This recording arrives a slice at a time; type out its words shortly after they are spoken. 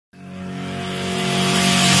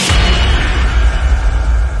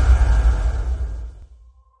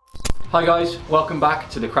Hi guys, welcome back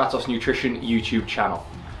to the KRATOS Nutrition YouTube channel.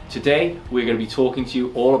 Today we're going to be talking to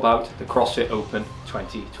you all about the CrossFit Open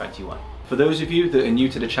 2021. For those of you that are new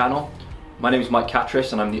to the channel, my name is Mike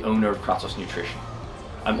Catris and I'm the owner of KRATOS Nutrition.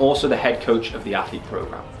 I'm also the head coach of the athlete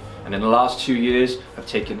program, and in the last 2 years I've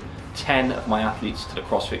taken 10 of my athletes to the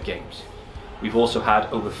CrossFit Games. We've also had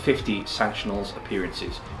over 50 sanctionals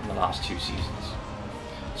appearances in the last 2 seasons.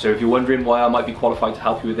 So if you're wondering why I might be qualified to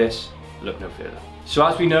help you with this, look no further. So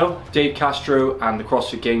as we know, Dave Castro and the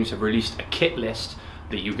CrossFit Games have released a kit list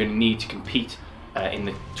that you're going to need to compete in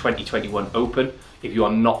the 2021 Open if you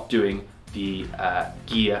are not doing the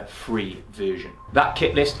gear-free version. That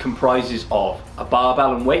kit list comprises of a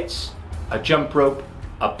barbell and weights, a jump rope,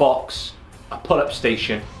 a box, a pull-up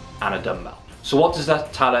station and a dumbbell. So what does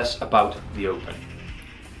that tell us about the Open?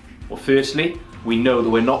 Well, firstly, we know that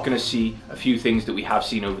we're not going to see a few things that we have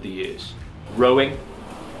seen over the years. Rowing,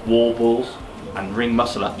 wall balls and ring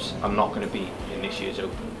muscle ups are not going to be in this year's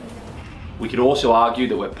Open. We could also argue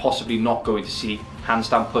that we're possibly not going to see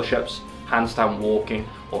handstand push-ups, handstand walking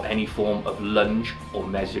or any form of lunge or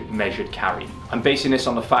measured carry. I'm basing this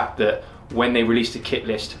on the fact that when they released a kit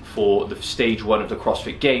list for the stage 1 of the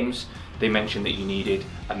CrossFit Games, they mentioned that you needed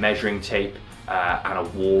a measuring tape and a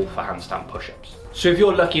wall for handstand push-ups. So if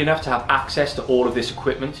you're lucky enough to have access to all of this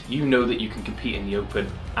equipment, you know that you can compete in the Open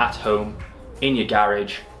at home, in your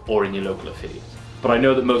garage or in your local affiliate. But I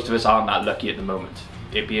know that most of us aren't that lucky at the moment.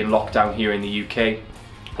 It being lockdown here in the UK,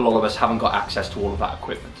 a lot of us haven't got access to all of that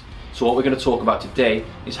equipment. So what we're going to talk about today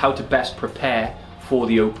is how to best prepare for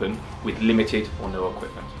the Open with limited or no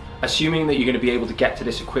equipment. Assuming that you're going to be able to get to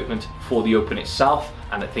this equipment for the Open itself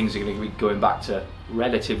and that things are going to be going back to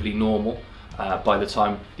relatively normal by the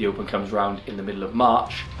time the Open comes around in the middle of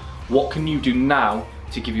March, what can you do now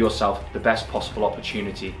to give yourself the best possible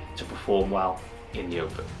opportunity to perform well in the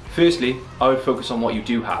Open? Firstly, I would focus on what you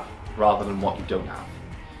do have rather than what you don't have.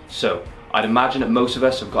 So I'd imagine that most of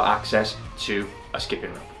us have got access to a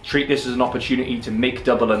skipping rope. Treat this as an opportunity to make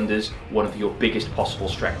double unders one of your biggest possible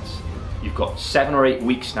strengths. You've got 7 or 8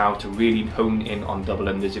 weeks now to really hone in on double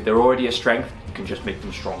unders. If they're already a strength, you can just make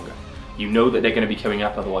them stronger. You know that they're going to be coming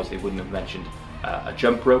up, otherwise they wouldn't have mentioned a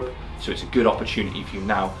jump rope. So it's a good opportunity for you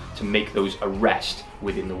now to make those a rest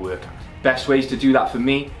within the workout. Best ways to do that for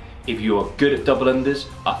me, if you are good at double unders,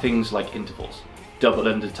 are things like intervals. Double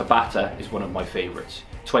under Tabata is one of my favorites.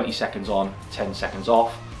 20 seconds on, 10 seconds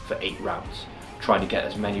off for 8 rounds. Trying to get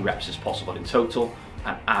as many reps as possible in total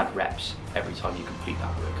and add reps every time you complete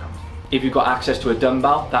that workout. If you've got access to a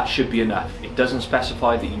dumbbell, that should be enough. It doesn't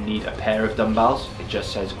specify that you need a pair of dumbbells, it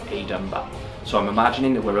just says a dumbbell. So I'm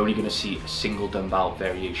imagining that we're only going to see a single dumbbell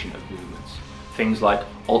variation of movements. Things like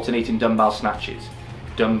alternating dumbbell snatches,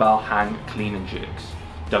 dumbbell hang clean and jerks,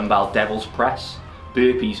 dumbbell devil's press,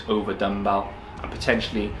 burpees over dumbbell, and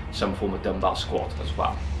potentially some form of dumbbell squat as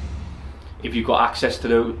well. If you've got access to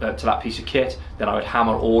that piece of kit, then I would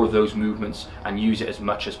hammer all of those movements and use it as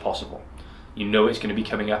much as possible. You know it's going to be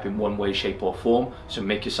coming up in one way, shape or form, so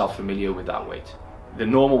make yourself familiar with that weight. The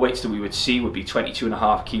normal weights that we would see would be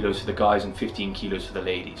 22.5 kilos for the guys and 15 kilos for the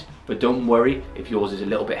ladies. But don't worry if yours is a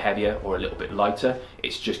little bit heavier or a little bit lighter,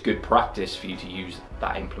 it's just good practice for you to use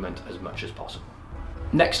that implement as much as possible.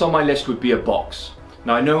 Next on my list would be a box.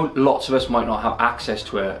 Now I know lots of us might not have access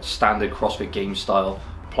to a standard CrossFit Games style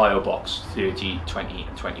plyo box, 30, 20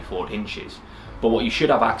 and 24 inches. But what you should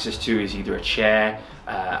have access to is either a chair,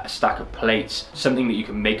 a stack of plates, something that you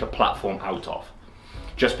can make a platform out of.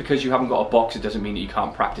 Just because you haven't got a box, it doesn't mean that you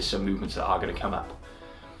can't practice some movements that are going to come up.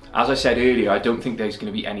 As I said earlier, I don't think there's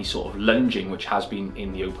going to be any sort of lunging, which has been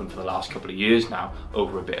in the Open for the last couple of years now,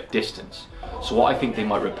 over a bit of distance. So what I think they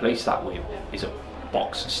might replace that with is a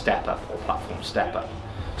box step up or platform step up.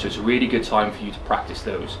 So it's a really good time for you to practice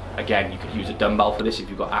those. Again, you could use a dumbbell for this if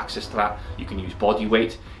you've got access to that. You can use body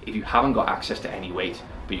weight. If you haven't got access to any weight,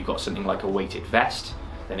 but you've got something like a weighted vest,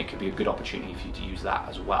 then it could be a good opportunity for you to use that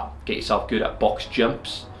as well. Get yourself good at box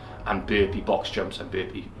jumps and burpee box jumps and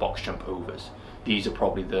burpee box jump overs. These are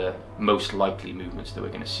probably the most likely movements that we're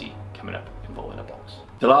going to see coming up involving a box.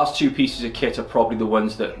 The last 2 pieces of kit are probably the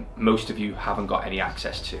ones that most of you haven't got any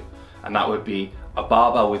access to, and that would be a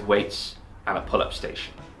barbell with weights and a pull-up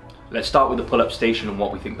station. Let's start with the pull-up station and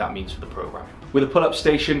what we think that means for the program. With a pull-up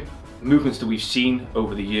station, movements that we've seen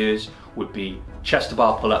over the years would be chest to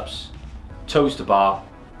bar pull-ups, toes to bar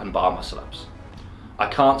and bar muscle-ups. I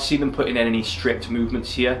can't see them putting in any strict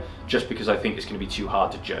movements here just because I think it's going to be too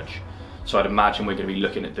hard to judge. So I'd imagine we're going to be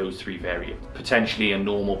looking at those 3 variants. Potentially a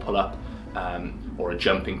normal pull-up or a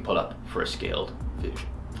jumping pull-up for a scaled version.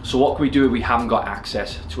 So what can we do if we haven't got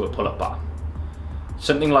access to a pull-up bar?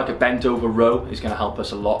 Something like a bent over row is going to help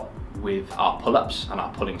us a lot with our pull-ups and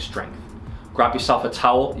our pulling strength. Grab yourself a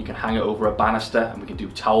towel, you can hang it over a banister and we can do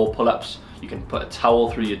towel pull-ups. You can put a towel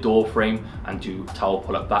through your door frame and do towel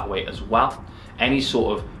pull-up that way as well. Any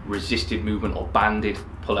sort of resisted movement or banded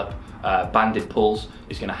pull-up, banded pulls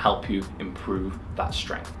is going to help you improve that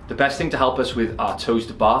strength. The best thing to help us with our toes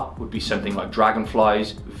to bar would be something like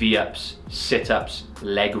dragonflies, V-ups, sit-ups,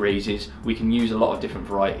 leg raises. We can use a lot of different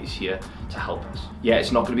varieties here to help us. Yeah,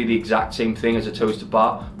 it's not going to be the exact same thing as a toes to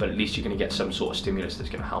bar, but at least you're going to get some sort of stimulus that's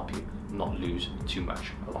going to help you not lose too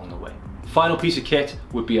much along the way. Final piece of kit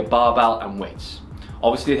would be a barbell and weights.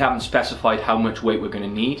 Obviously they haven't specified how much weight we're going to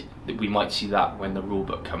need. We might see that when the rule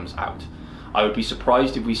book comes out. I would be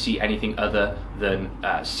surprised if we see anything other than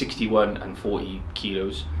 61 and 40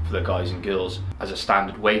 kilos for the guys and girls as a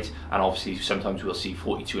standard weight, and obviously sometimes we'll see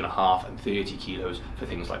 42.5 and 30 kilos for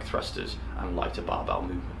things like thrusters and lighter barbell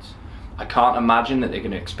movements. I can't imagine that they're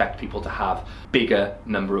going to expect people to have bigger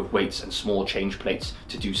number of weights and small change plates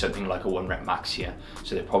to do something like a 1 rep max here,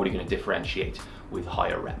 so they're probably going to differentiate with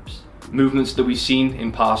higher reps. Movements that we've seen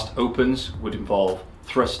in past opens would involve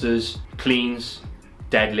thrusters, cleans,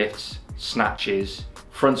 deadlifts, snatches,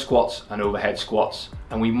 front squats and overhead squats,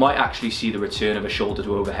 and we might actually see the return of a shoulder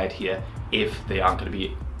to overhead here if they aren't going to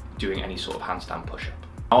be doing any sort of handstand push-up.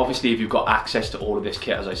 Obviously if you've got access to all of this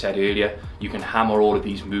kit, as I said earlier, you can hammer all of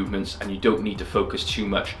these movements and you don't need to focus too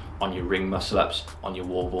much on your ring muscle ups, on your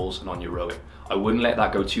wall balls and on your rowing. I wouldn't let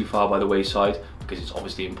that go too far by the wayside because it's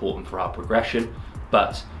obviously important for our progression,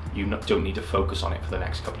 but you don't need to focus on it for the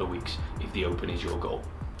next couple of weeks if the open is your goal.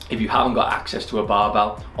 If you haven't got access to a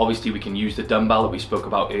barbell, obviously we can use the dumbbell that we spoke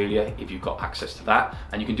about earlier if you've got access to that,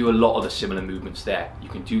 and you can do a lot of the similar movements there. You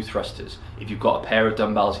can do thrusters. If you've got a pair of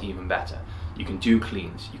dumbbells, even better. You can do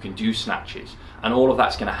cleans, you can do snatches, and all of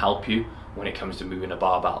that's going to help you when it comes to moving a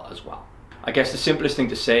barbell as well. I guess the simplest thing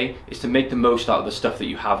to say is to make the most out of the stuff that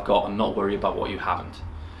you have got and not worry about what you haven't.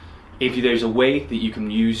 If there's a way that you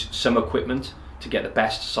can use some equipment to get the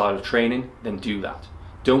best side of training, then do that.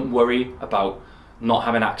 Don't worry about not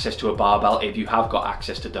having access to a barbell if you have got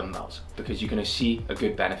access to dumbbells, because you're going to see a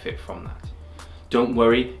good benefit from that. Don't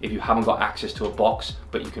worry if you haven't got access to a box,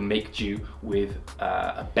 but you can make do with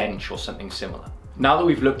a bench or something similar. Now that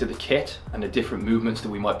we've looked at the kit and the different movements that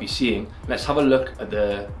we might be seeing, let's have a look at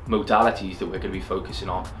the modalities that we're going to be focusing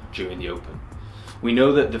on during the Open. We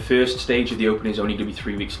know that the first stage of the Open is only going to be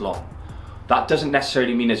 3 weeks long. That doesn't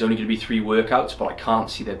necessarily mean there's only going to be 3 workouts, but I can't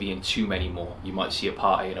see there being too many more. You might see a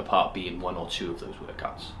part A and a part B in 1 or 2 of those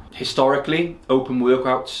workouts. Historically, Open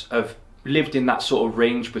workouts have lived in that sort of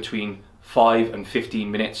range between 5 and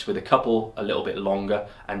 15 minutes, with a couple a little bit longer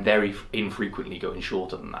and very infrequently going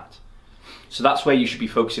shorter than that. So that's where you should be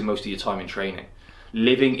focusing most of your time in training.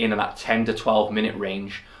 Living in that 10 to 12 minute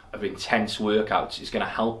range of intense workouts is going to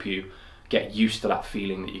help you get used to that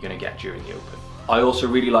feeling that you're going to get during the Open. I also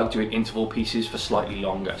really like doing interval pieces for slightly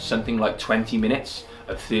longer, something like 20 minutes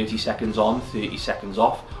of 30 seconds on, 30 seconds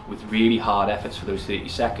off, with really hard efforts for those 30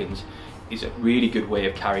 seconds is a really good way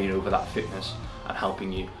of carrying over that fitness and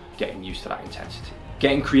helping you getting used to that intensity.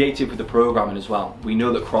 Getting creative with the programming as well. We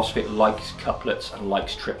know that CrossFit likes couplets and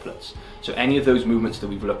likes triplets. So any of those movements that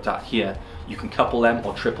we've looked at here, you can couple them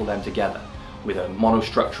or triple them together with a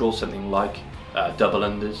monostructural, something like double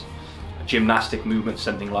unders, a gymnastic movement,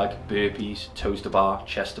 something like burpees, toes to bar,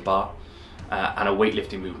 chest to bar, and a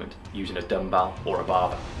weightlifting movement using a dumbbell or a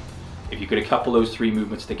barbell. If you could couple those 3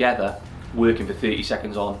 movements together, working for 30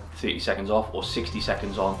 seconds on, 30 seconds off, or 60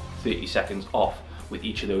 seconds on, 30 seconds off, with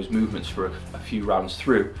each of those movements for a few rounds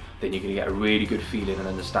through, then you're going to get a really good feeling and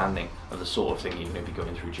understanding of the sort of thing you're going to be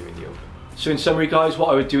going through during the Open. So in summary guys, what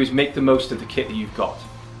I would do is make the most of the kit that you've got,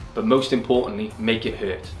 but most importantly, make it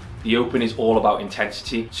hurt. The Open is all about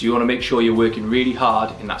intensity, so you want to make sure you're working really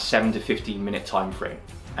hard in that 7 to 15 minute time frame.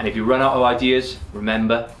 And if you run out of ideas,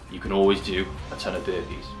 remember, you can always do a ton of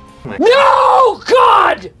burpees. No,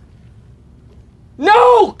 God!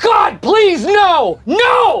 No, God, please, no!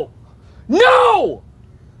 No! No!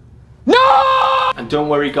 No! And don't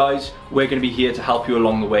worry guys, we're going to be here to help you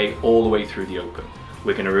along the way, all the way through the Open.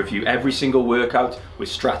 We're going to review every single workout with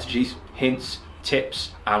strategies, hints,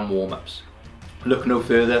 tips and warm-ups. Look no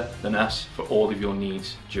further than us for all of your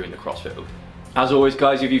needs during the CrossFit Open. As always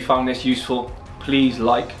guys, if you found this useful, please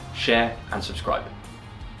like, share and subscribe.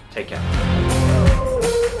 Take care.